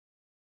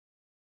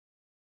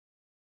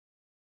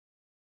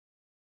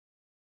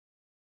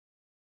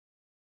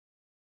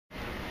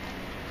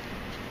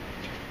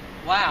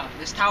Wow,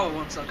 this towel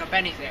won't soak up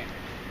anything.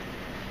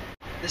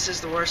 This is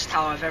the worst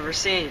towel I've ever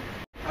seen.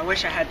 I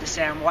wish I had the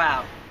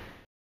Samwoww.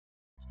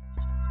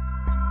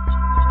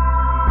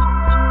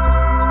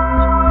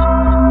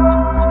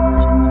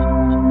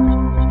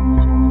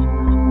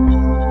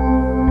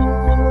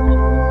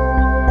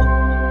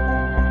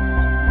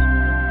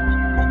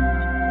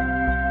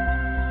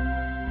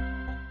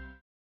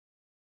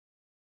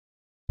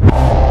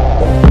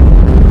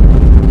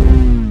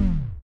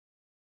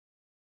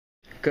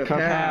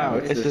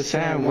 Kapow! It's the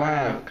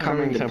Samwoww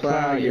coming to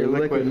plow. Your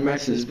liquid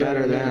mess is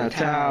better than a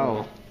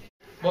towel.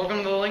 Welcome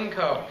to the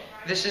Linco.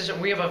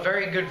 We have a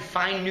very good,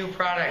 fine new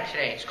product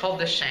today. It's called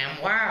the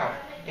Samwoww.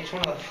 It's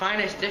one of the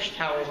finest dish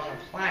towels on the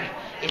planet.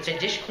 It's a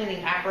dish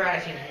cleaning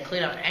apparatus and can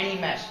clean up any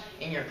mess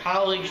in your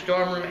colleague's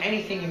dorm room,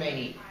 anything you may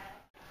need.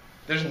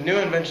 There's a new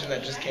invention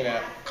that just came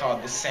out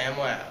called the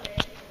Samwoww.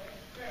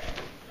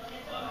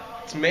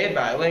 It's made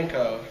by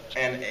Linco,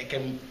 and it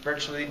can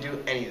virtually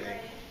do anything.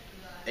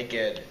 It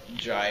could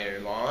dry your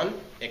lawn,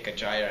 it could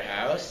dry your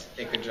house,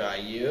 it could dry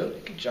you,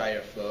 it could dry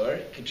your floor,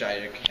 it could dry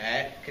your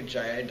cat, it could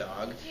dry your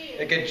dog,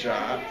 it could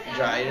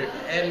dry your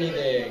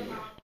anything.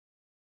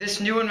 This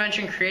new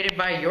invention created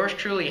by yours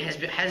truly has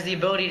the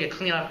ability to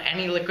clean up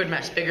any liquid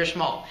mess, big or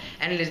small,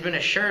 and it has been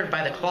assured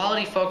by the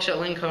quality folks at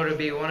Linco to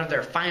be one of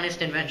their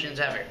finest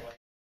inventions ever.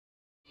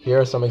 Here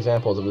are some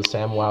examples of the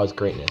Samwoww's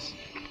greatness.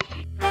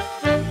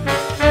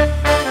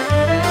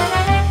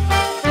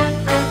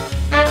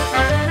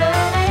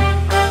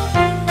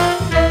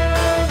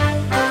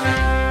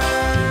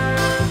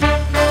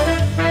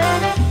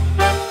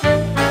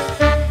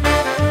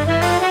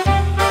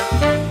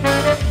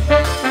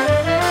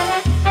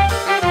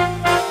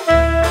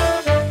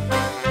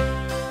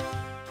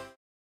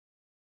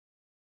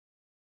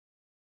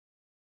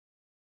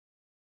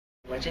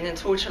我今天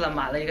出去了，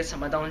买了一个什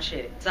么东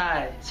西，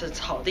是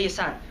草地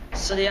上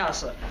失了钥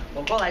匙，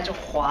我过来就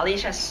滑了一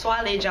下，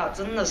摔了一跤，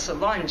真的是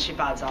乱七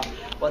八糟。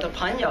我的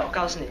朋友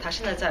告诉你，他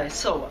现在在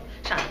射我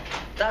上，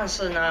但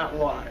是呢，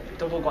我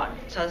都不管，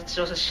他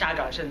就是瞎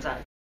搞。现在。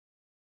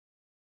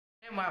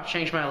Samwoww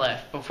changed my life.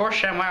 Before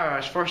Samwoww, I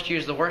was forced to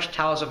use the worst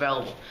towels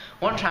available.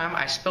 One time,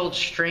 I spilled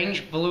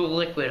strange blue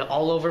liquid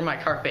all over my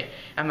carpet,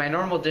 and my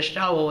normal dish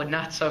towel would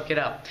not soak it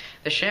up.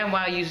 The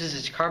Samwoww uses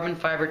its carbon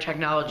fiber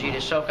technology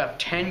to soak up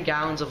 10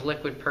 gallons of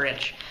liquid per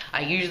inch. I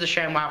use the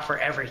Samwoww for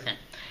everything.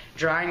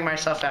 Drying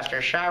myself after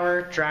a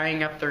shower,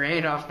 drying up the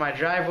rain off my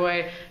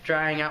driveway,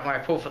 drying out my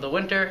pool for the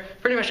winter,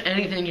 pretty much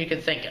anything you can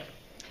think of.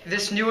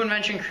 This new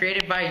invention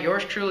created by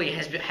yours truly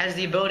has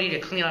the ability to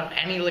clean up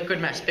any liquid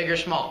mess, big or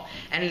small,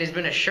 and it has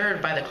been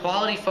assured by the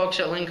quality folks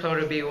at Linco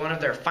to be one of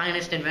their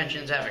finest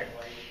inventions ever.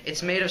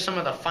 It's made of some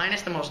of the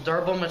finest and most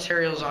durable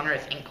materials on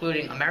Earth,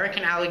 including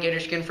American alligator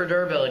skin for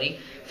durability,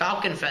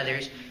 falcon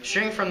feathers,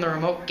 string from the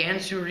remote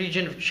Gansu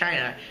region of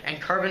China,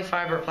 and carbon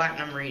fiber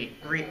platinum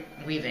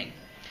weaving.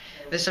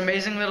 This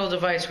amazing little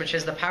device, which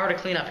has the power to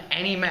clean up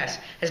any mess,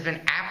 has been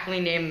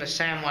aptly named the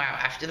Samwoww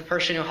after the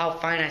person who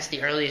helped finance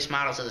the earliest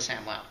models of the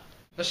Samwoww.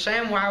 The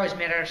Samwoww is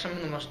made out of some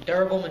of the most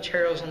durable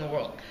materials in the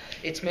world.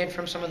 It's made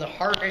from some of the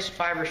hardest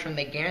fibers from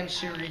the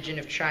Gansu region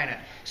of China,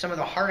 some of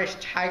the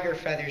hardest tiger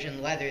feathers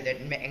and leather that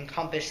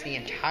encompass the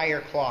entire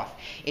cloth.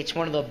 It's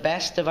one of the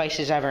best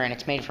devices ever, and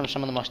it's made from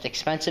some of the most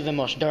expensive and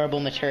most durable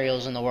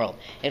materials in the world.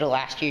 It'll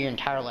last you your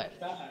entire life.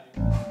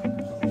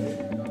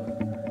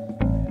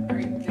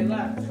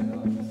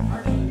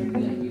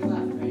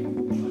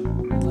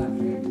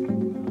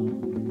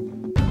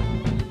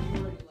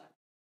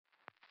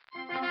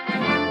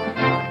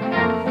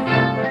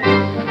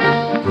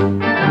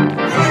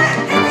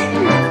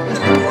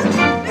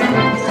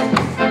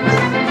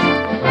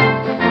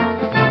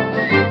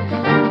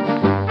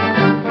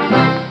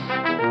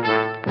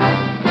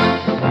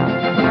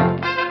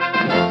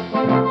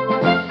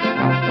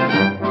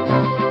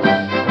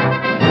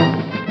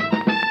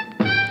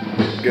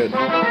 Good.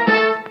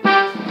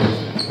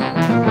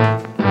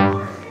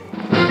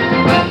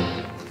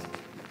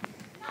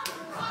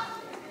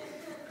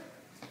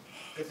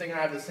 Good thing I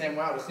have the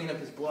Samwoww to clean up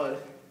his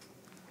blood.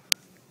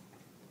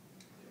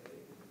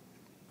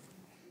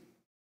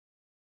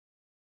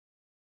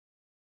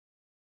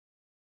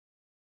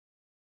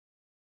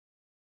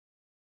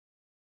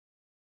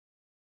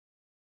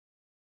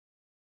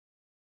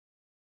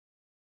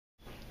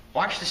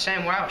 Watch the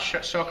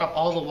Samwoww soak up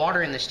all the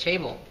water in this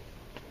table.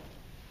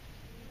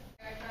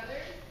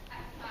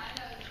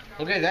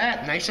 Look at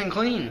that, nice and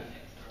clean.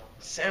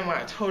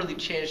 Samwoww totally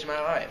changed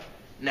my life.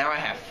 Now I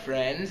have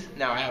friends,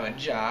 now I have a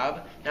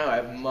job, now I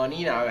have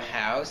money, now I have a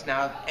house, now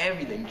I have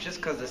everything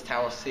just because this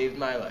towel saved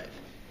my life.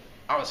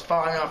 I was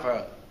falling off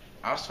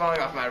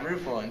my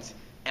roof once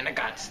and I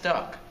got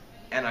stuck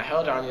and I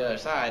held on the other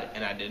side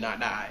and I did not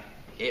die.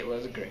 It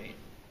was great.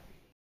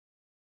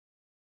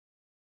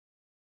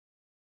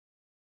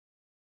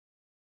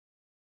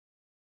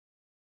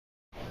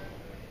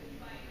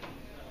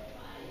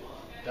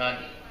 Done.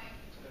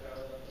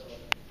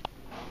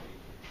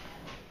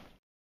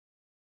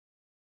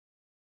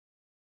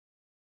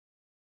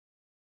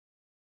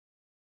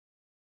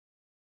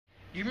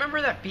 Do you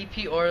remember that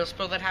BP oil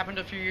spill that happened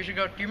a few years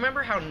ago? Do you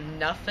remember how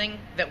nothing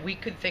that we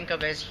could think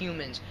of as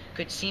humans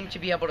could seem to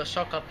be able to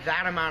soak up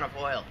that amount of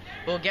oil?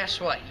 Well, guess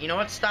what? You know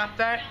what stopped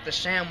that? The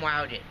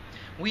Samwoww did.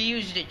 We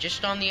used it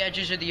just on the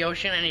edges of the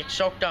ocean, and it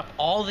soaked up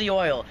all the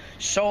oil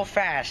so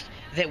fast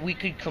that we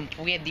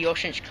had the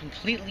oceans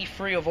completely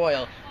free of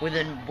oil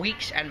within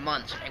weeks and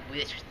months. And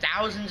with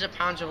thousands of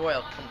pounds of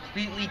oil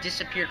completely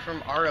disappeared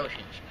from our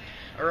oceans.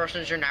 Our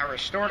oceans are now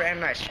restored and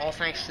nice, all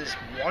thanks to this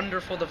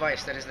wonderful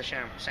device that is the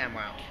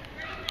Samwoww.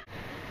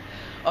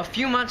 A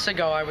few months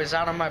ago, I was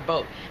out on my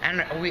boat,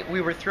 and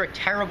we were through a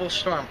terrible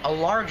storm. A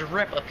large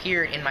rip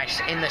appeared in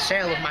the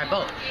sail of my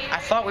boat. I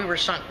thought we were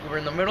sunk. We were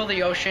in the middle of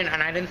the ocean,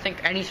 and I didn't think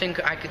anything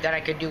that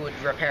I could do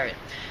would repair it.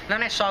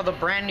 Then I saw the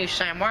brand new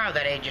Samwoww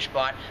that I just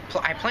bought.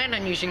 I planned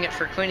on using it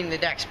for cleaning the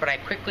decks, but I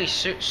quickly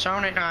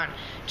sewn it on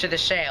to the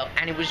sail,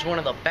 and it was one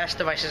of the best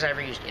devices I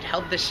ever used. It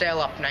held the sail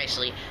up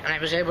nicely, and I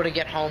was able to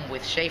get home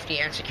with safety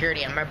and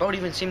security, and my boat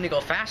even seemed to go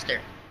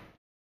faster.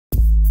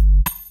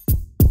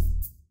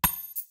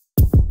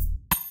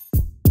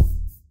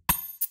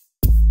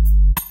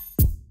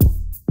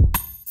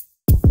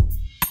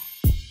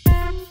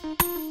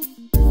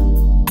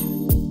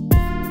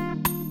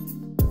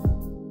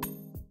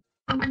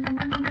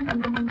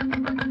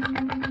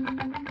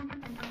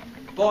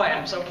 Boy,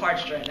 I'm so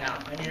parched right now.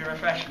 I need a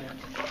refreshment.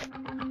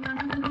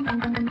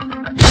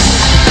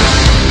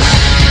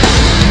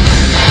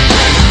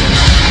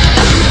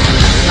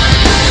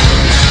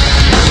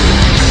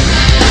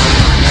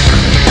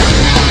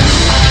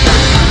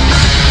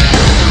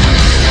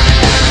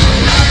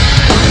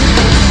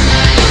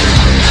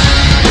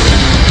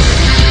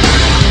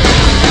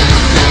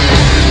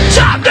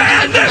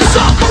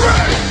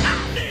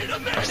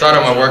 I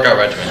started my workout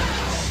regimen.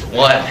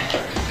 1.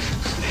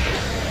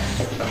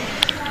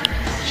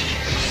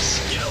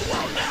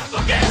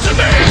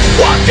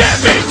 What can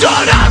be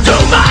done unto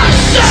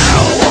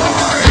myself?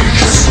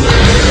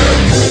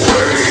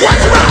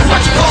 What's wrong?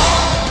 What's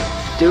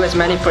wrong? Do as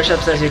many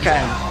push-ups as you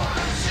can.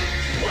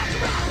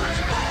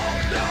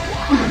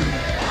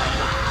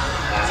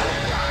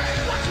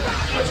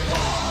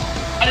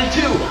 I did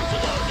 2.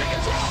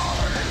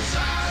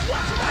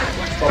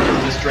 Focus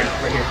on this drink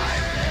right here.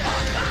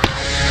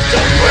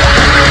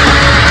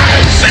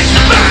 Face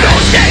the bird!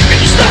 Don't get me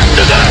slapped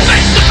to the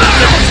face the bird!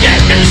 Don't get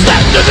me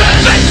slapped to the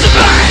face the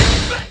bird!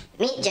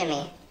 Meet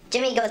Jimmy.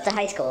 Jimmy goes to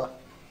high school.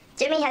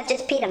 Jimmy has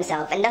just peed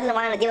himself and doesn't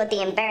want to deal with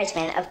the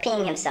embarrassment of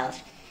peeing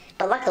himself.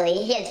 But luckily,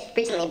 he has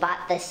recently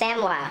bought the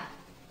Samwoww.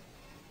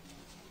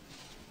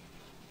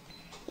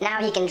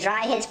 Now he can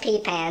dry his pee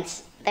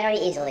pants very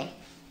easily.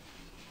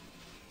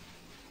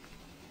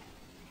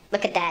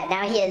 Look at that.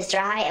 Now he is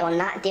dry and will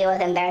not deal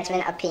with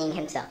embarrassment of peeing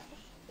himself.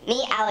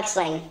 Meet Alex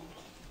Ling.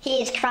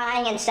 He is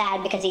crying and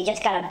sad because he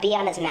just got a B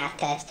on his math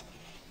test.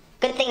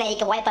 Good thing that he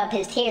can wipe up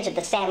his tears with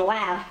the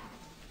Samwoww.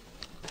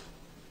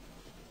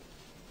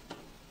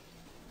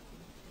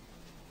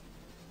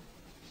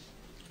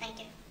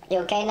 You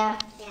okay now?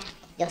 Yeah.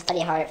 You'll study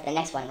harder for the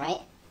next one, right?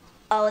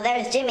 Oh,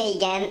 there's Jimmy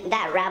again,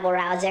 that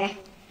rabble-rouser.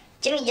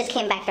 Jimmy just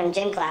came back from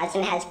gym class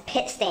and has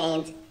pit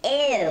stains.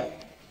 Ew!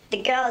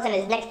 The girls in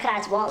his next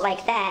class won't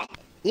like that.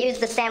 Use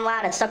the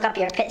Samwoww to soak up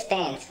your pit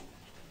stains.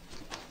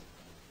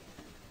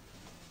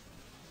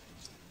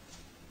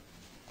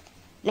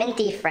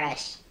 Minty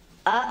fresh.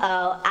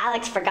 Uh-oh,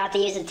 Alex forgot to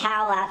use a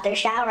towel after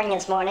showering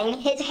this morning.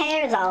 His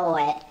hair's all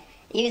wet.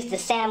 Use the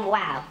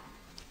Samwoww.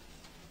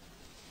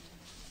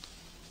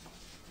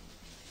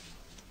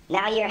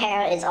 Now your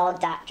hair is all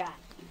dry.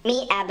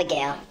 Meet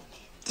Abigail.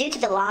 Due to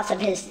the loss of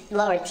his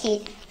lower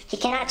teeth, he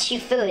cannot chew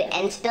food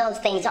and spills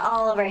things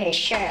all over his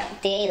shirt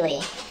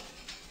daily.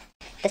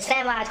 The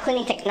Samwoww's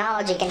cleaning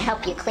technology can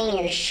help you clean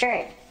your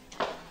shirt.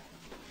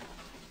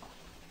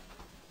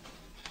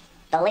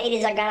 The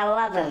ladies are gonna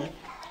love him.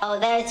 Oh,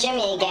 there's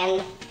Jimmy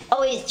again,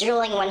 always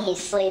drooling when he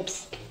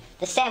sleeps.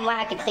 The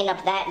Samwoww can clean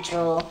up that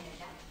drool.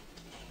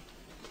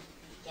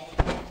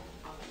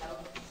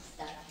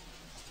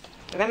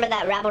 Remember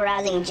that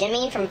rabble-rousing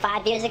Jimmy from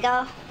 5 years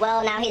ago?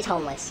 Well, now he's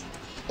homeless.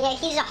 Yeah,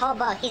 he's a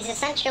hobo. He's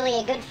essentially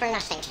a good for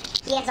nothing.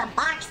 He has a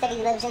box that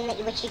he lives in,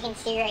 which you can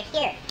see right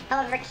here.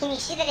 However, can you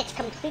see that it's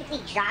completely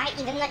dry,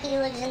 even though he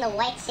lives in the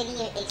white cities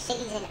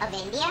of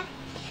India?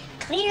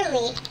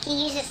 Clearly,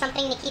 he uses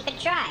something to keep it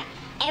dry.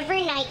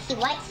 Every night, he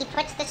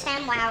puts the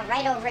Samwoww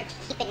right over it to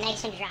keep it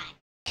nice and dry.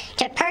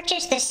 To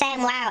purchase the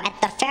Samwoww at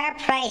the fair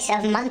price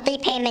of monthly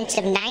payments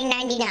of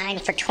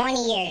 $9.99 for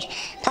 20 years,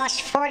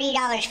 plus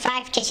 $40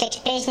 5 to 6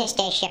 business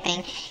day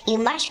shipping, you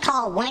must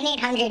call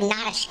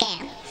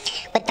 1-800-NOT-A-SCAM.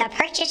 With the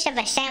purchase of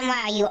a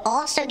Samwoww, you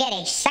also get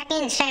a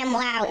second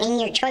Samwoww in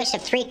your choice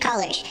of 3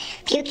 colors: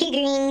 Pukey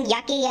Green,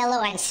 Yucky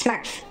Yellow, and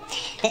Smurf.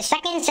 The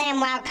second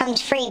Samwoww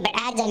comes free, but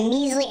adds a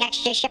measly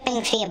extra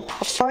shipping fee of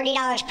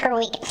 $40 per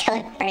week until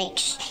it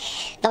breaks.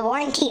 The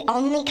warranty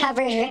only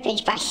covers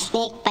rippage by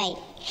snake bite.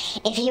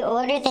 If you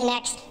order in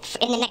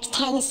the next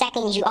 10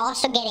 seconds, you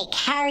also get a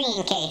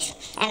carrying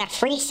case and a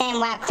free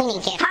Samwoww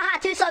cleaning kit. Haha,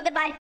 too slow,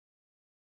 goodbye.